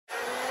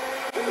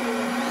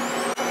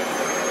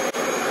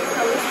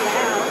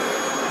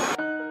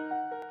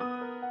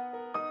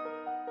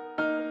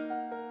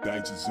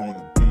gangsters on the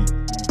beat.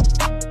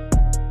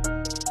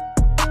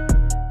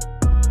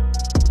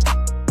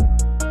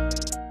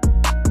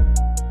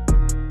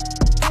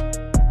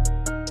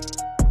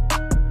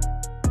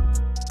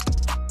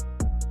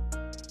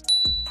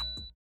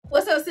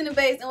 What's up, Cinn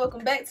and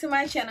welcome back to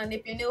my channel. And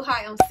if you're new,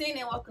 hi, I'm Cinn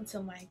and welcome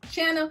to my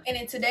channel. And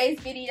in today's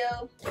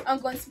video, I'm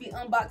going to be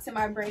unboxing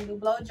my brand new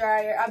blow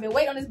dryer. I've been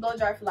waiting on this blow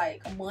dryer for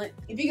like a month.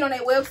 If you get on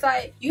their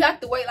website, you have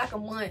to wait like a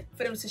month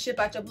for them to ship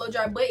out your blow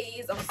dryer, but it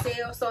is on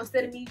sale. So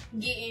instead of me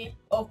getting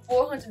a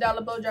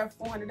 $400 blow dryer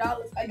for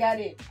 $400, I got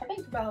it, I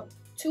think about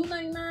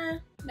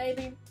 $2.99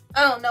 maybe.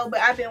 I don't know, but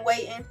I've been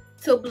waiting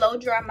to blow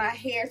dry my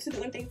hair, to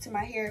do anything to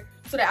my hair,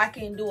 so that I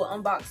can do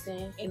an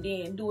unboxing and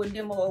then do a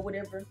demo or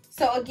whatever.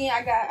 So again,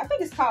 I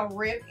think it's called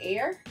Rev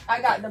Air.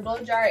 I got the blow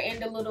dryer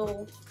and the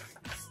little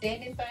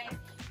standing thing.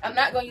 I'm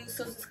not gonna use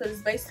scissors because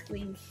it's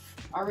basically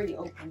already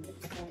open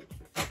at this point.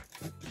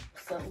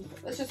 So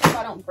let's just hope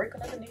I don't break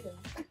another needle.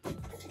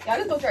 Yeah,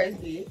 this blow dryer is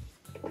big.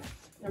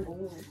 Number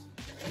one.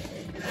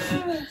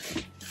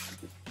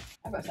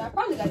 I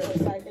probably got it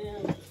upside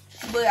down,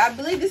 but I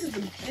believe this is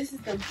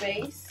the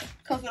base.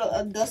 Comes with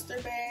a duster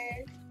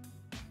bag.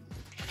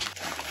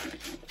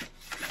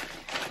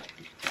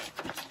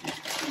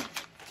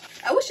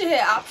 I wish it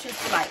had options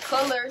for like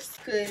colors,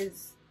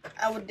 because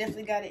I would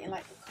definitely got it in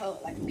like a color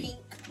like pink.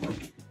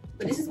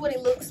 But this is what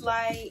it looks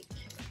like.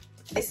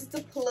 This is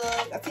the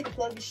plug. I think the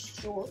plug is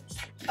short.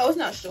 Oh, it's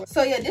not short.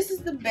 So yeah, this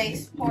is the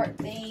base part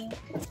thing.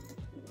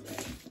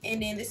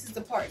 And then this is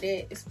the part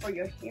that is for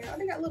your hair. Oh,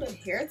 they got little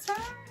hair ties.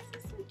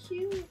 That's so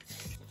cute.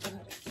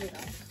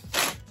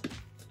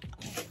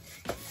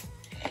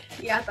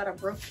 Yeah, I thought I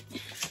broke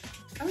it.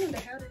 I don't know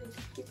how did it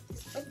get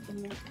this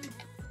open.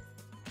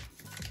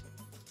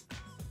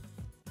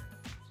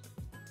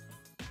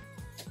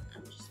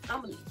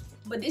 I'm gonna leave.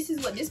 But this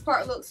is what this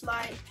part looks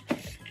like.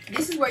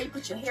 This is where you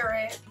put your hair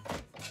at.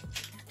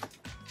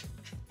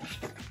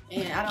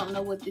 And I don't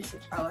know what this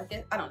is. Oh, I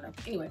guess I don't know.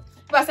 Anyway,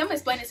 but I'm gonna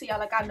explain it to y'all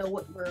like I know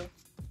what world.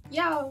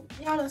 Y'all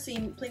done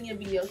seen plenty of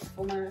videos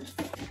for mine.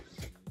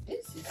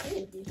 This is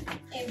heavy.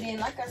 And then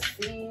like I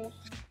said,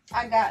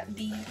 I got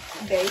the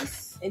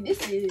base. And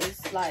this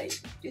is like,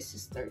 this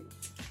is 30.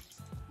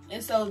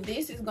 And so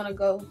this is gonna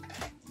go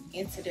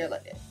into there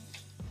like that.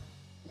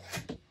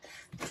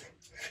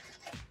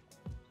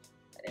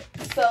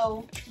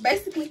 So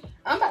basically,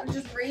 I'm about to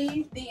just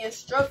read the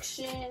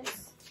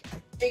instructions,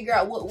 figure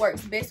out what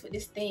works best with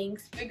these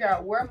things, figure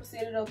out where I'm gonna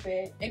set it up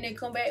at, and then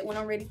come back when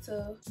I'm ready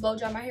to blow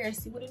dry my hair and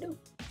see what it do.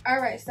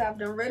 Alright, so I've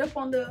done read up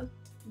on the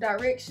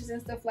directions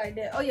and stuff like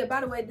that. Oh yeah, by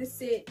the way, this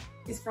set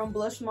is from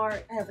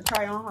Blushmart. I have a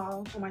try on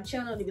haul on my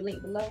channel. It'll be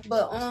linked below.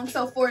 But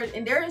so for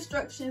in their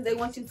instructions, they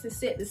want you to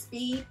set the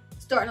speed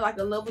starting like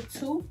a level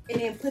 2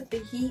 and then put the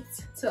heat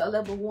to a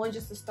level 1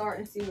 just to start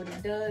and see what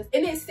it does.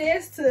 And it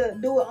says to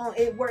do it on,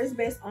 it works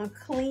best on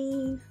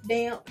clean,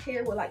 damp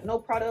hair with like no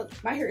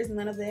product. My hair is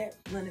none of that.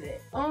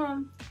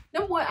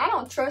 Number one, I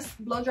don't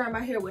trust blow drying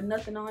my hair with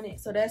nothing on it,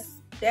 so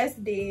that's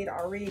dead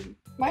already.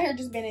 My hair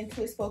just been in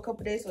twists for a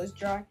couple days, so it's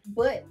dry.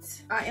 But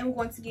I am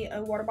going to get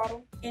a water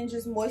bottle and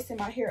just moisten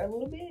my hair a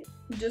little bit,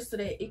 just so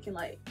that it can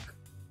like,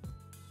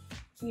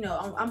 you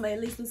know, I'm at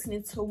least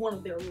listening to one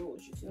of their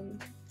rules, you feel me?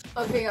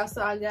 Okay, y'all,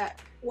 so I got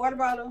water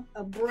bottle,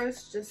 a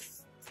brush,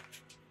 just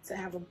to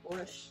have a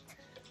brush.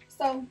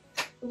 So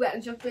we got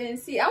to jump in and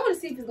see. I want to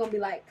see if it's gonna be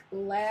like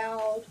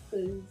loud,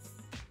 because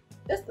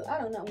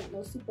I do not want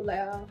no super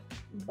loud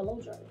blow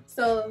dryer.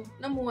 So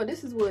number one,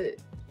 this is what you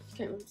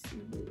can't really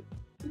see, but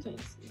you can't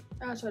see.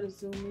 I'll try to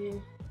zoom in.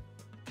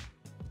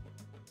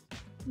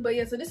 But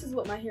yeah, so this is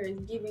what my hair is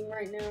giving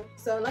right now.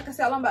 So like I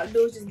said, all I'm about to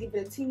do is just give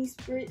it a teeny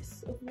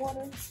spritz of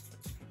water.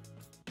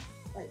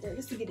 Like that,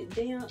 just to get it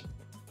damp.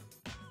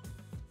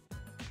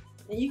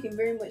 And you can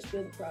very much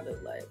feel the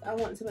product. Like, I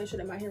wanted to make sure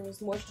that my hair was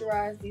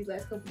moisturized these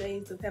last couple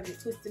days of having it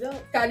twisted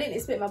up. I didn't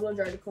expect my blow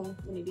dryer to come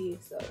when it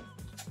did, so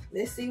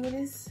let's see what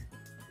this.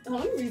 Oh,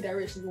 let me read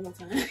directions one more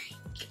time.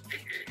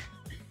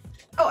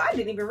 Oh, I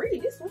didn't even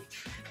read this one.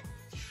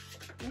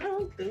 No,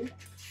 okay.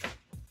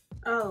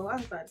 Oh, I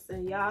was about to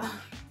say, y'all.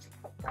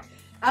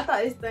 I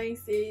thought this thing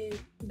said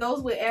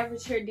those with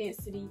average hair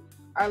density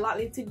are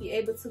likely to be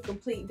able to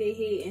complete their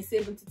head in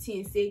 7 to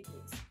 10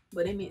 seconds.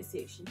 But they meant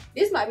section.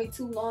 This might be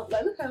too long.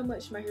 Like, look how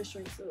much my hair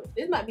shrinks up.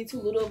 This might be too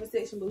little of a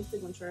section, but we're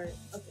still gonna try it.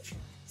 Okay.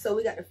 So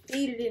we got to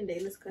feed it in there.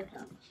 Let's cut it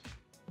out.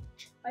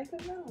 I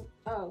cut it out.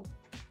 Oh.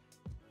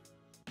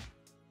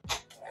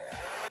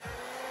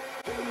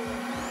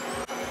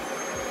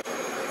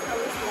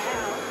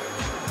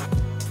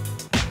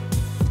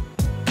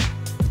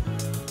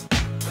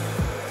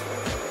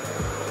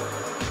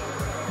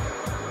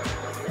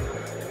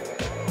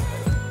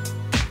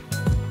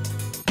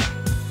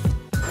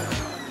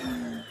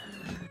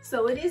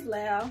 So it is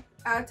loud.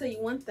 I'll tell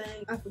you one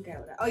thing. I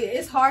forgot what oh yeah,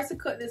 it's hard to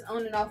cut this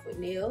on and off with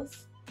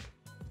nails.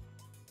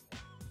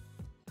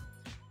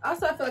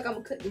 Also, I feel like I'm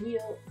gonna cut the heat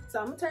up. So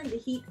I'm gonna turn the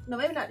heat, no,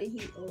 maybe not the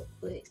heat up,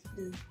 but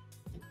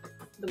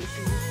the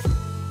machine.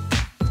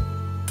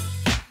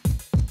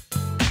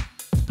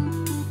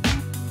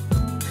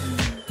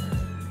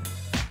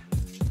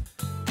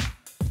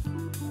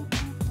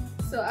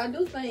 I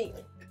do think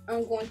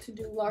I'm going to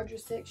do larger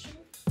sections.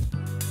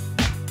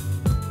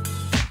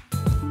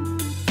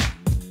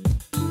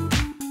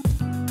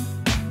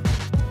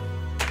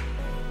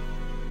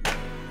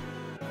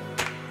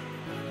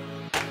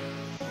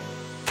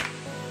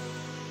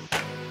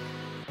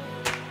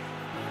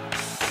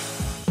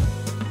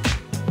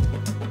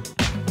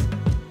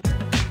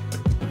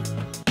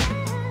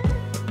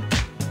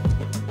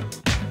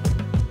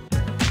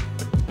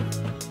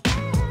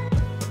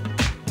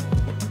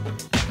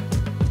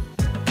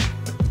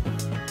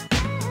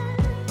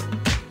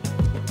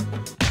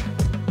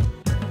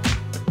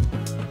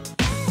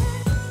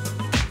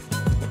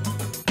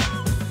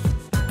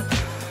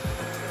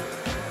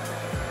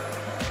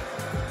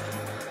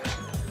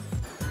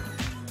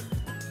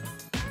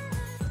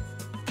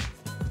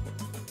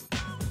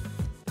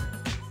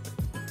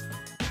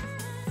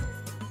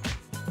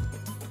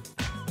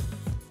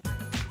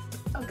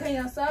 Okay,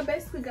 y'all, so I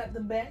basically got the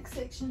back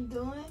section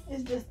done.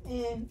 It's just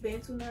in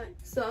Bantu knot.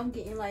 So I'm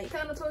getting like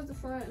kind of towards the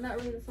front, not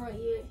really the front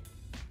yet.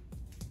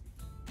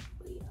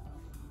 But yeah.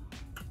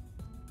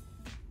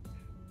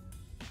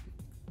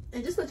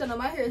 And just to let y'all know,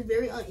 my hair is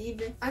very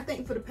uneven. I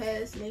think for the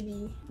past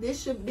maybe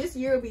this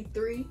year will be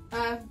 3.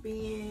 I've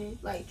been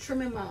like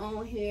trimming my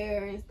own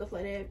hair and stuff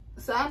like that.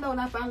 So I know when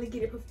I finally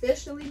get it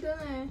professionally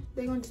done,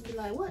 they're gonna just be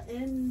like, what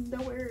in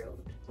the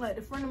world? Like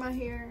the front of my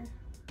hair,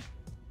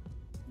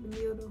 the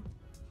middle.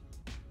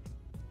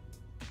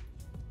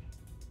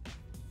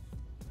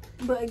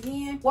 But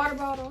again, water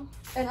bottle.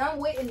 And I'm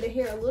wetting the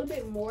hair a little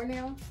bit more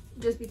now,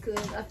 just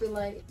because I feel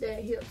like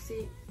that helps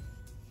it.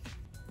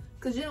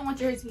 Because you don't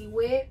want your hair to be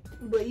wet,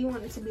 but you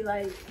want it to be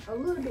like a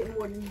little bit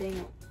more than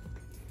damp.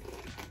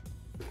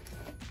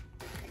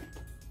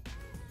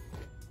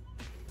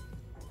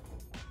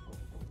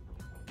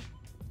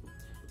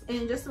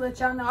 And just to let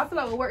y'all know, I feel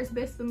like what works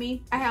best for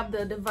me, I have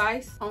the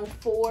device on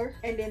 4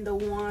 and then the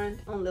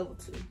wand on level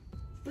 2.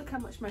 Look how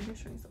much my hair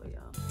shrinks over,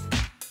 y'all.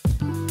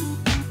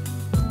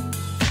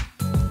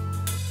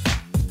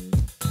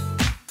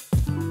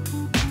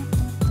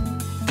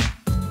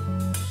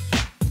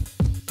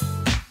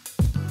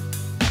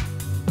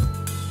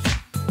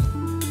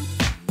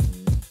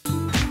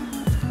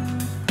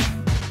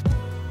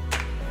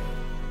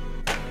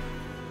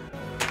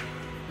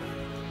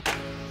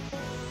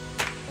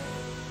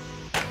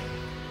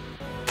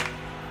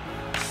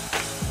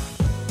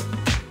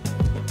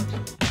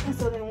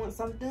 So then once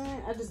I'm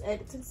done, I just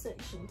add it to the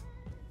section.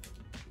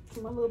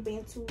 To my little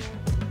Bantu knot.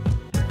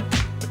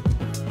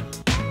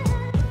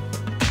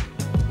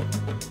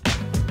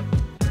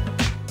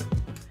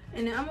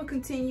 And then I'm gonna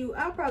continue.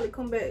 I'll probably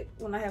come back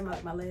when I have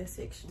my last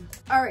section.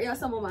 All right, y'all,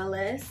 so I'm on my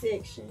last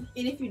section.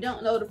 And if you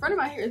don't know, the front of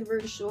my hair is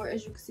very short.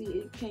 As you can see,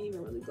 it can't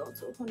even really go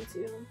to a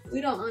ponytail. We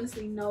don't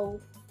honestly know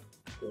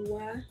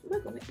why. I'm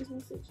not gonna make this one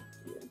section.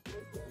 Yeah,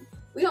 okay.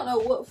 We don't know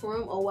what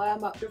from or why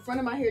the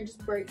front of my hair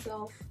just breaks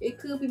off. It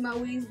could be my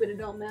wigs, but it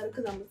don't matter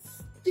because I'm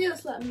still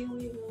slap me a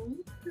wig on.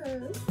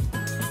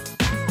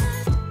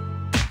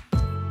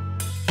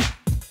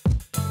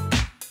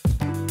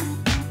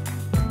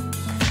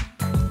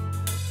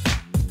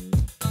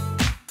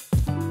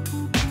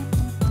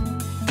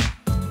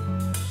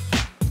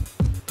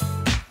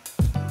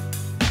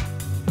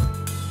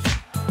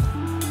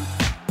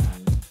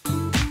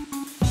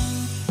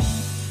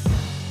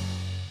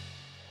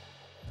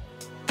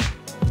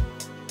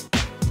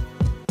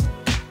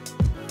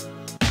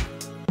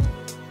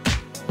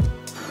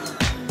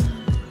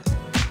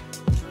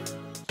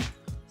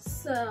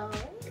 So,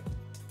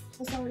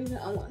 for some reason,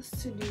 I want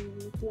to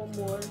do one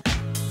more.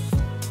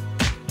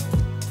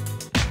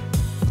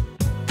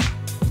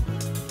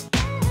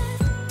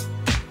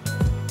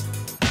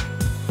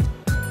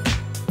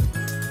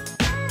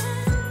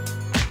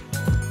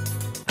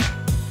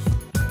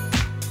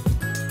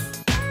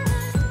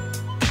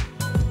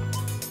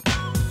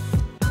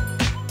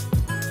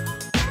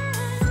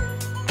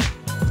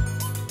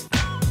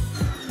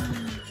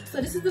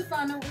 So this is the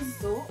final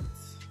result.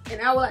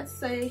 And I would like to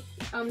say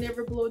I'm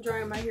never blow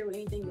drying my hair with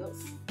anything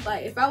else.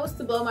 Like if I was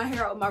to blow my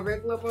hair out with my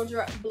regular blow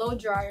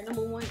dryer,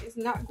 number one, it's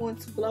not going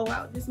to blow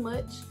out this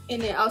much.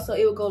 And then also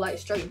it will go like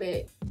straight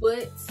back.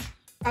 But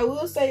I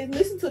will say,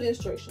 listen to the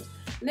instructions.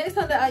 Next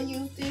time that I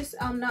use this,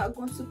 I'm not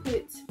going to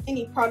put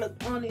any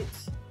product on it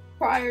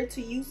prior to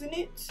using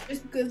it.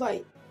 Just because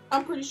like,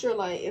 I'm pretty sure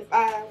like if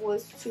I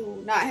was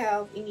to not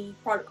have any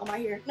product on my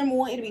hair, number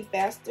one, it'll be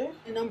faster.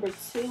 And number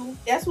two,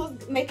 that's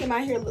what's making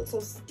my hair look so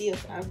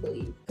stiff, I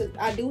believe. Because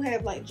I do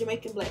have like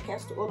Jamaican black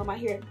castor oil on my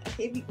hair, a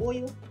heavy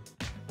oil.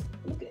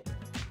 Look at it.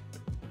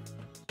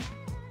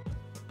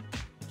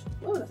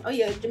 Oh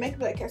yeah, Jamaican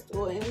black castor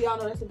oil. And we all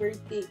know that's a very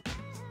thick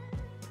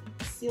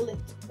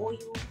sealant oil.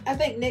 I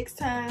think next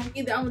time,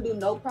 either I'm gonna do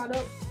no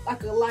product,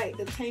 like a light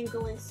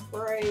detangling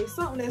spray,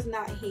 something that's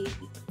not heavy.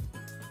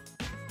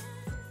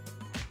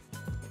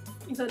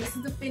 So this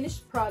is the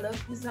finished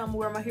product. This is how I'm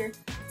wearing my hair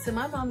to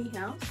my mommy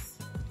house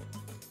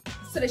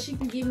so that she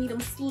can give me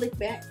them slick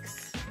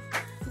backs.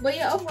 But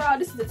yeah, overall,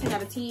 this is a 10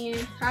 out of 10.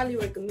 Highly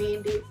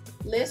recommend it.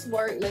 Less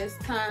work, less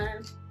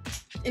time.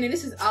 And then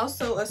this is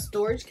also a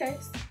storage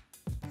case.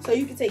 So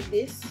you can take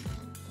this,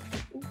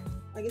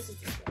 I guess it's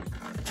this way,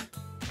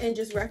 and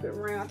just wrap it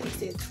around. I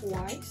think it said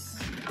twice,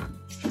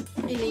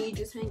 and then you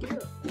just hang it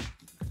up.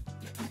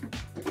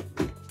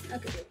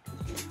 Okay.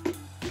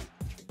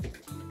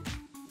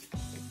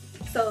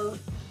 So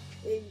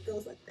it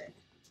goes like that.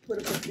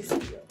 What about this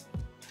video?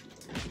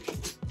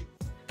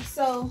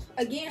 So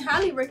again,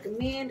 highly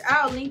recommend.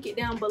 I'll link it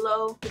down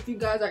below if you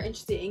guys are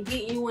interested in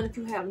getting you one if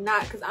you have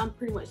not, because I'm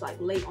pretty much like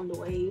late on the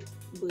wave,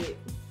 but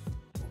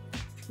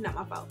not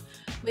my fault.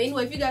 But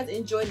anyway, if you guys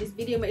enjoyed this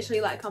video, make sure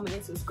you like, comment,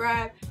 and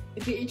subscribe.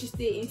 If you're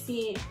interested in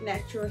seeing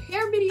natural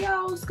hair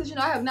videos, because you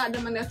know I have not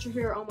done my natural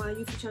hair on my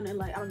YouTube channel in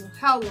like I don't know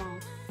how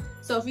long.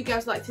 So if you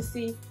guys like to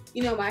see,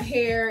 you know, my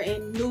hair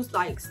and new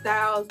like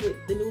styles with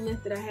the new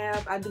length that I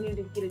have, I do need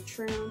to get a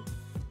trim.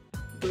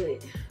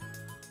 But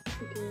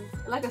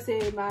like I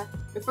said,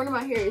 the front of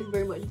my hair is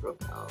very much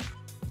broken off.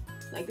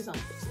 Like it's on the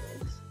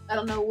side. I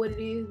don't know what it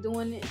is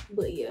doing it,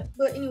 but yeah.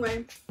 But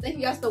anyway, thank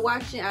you guys for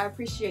watching. I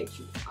appreciate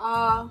you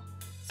all.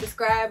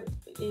 Subscribe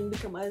and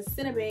become a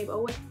Cinn babe.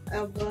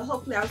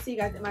 Hopefully I'll see you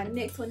guys in my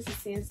next one. This is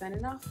Cinn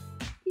signing off.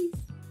 Peace.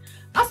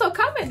 Also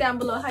comment down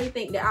below how you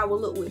think that I will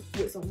look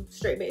with some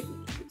straight baby.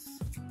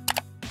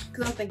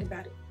 Because I'm thinking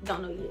about it.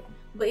 Don't know yet.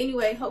 But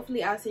anyway,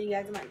 hopefully I'll see you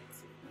guys in my next.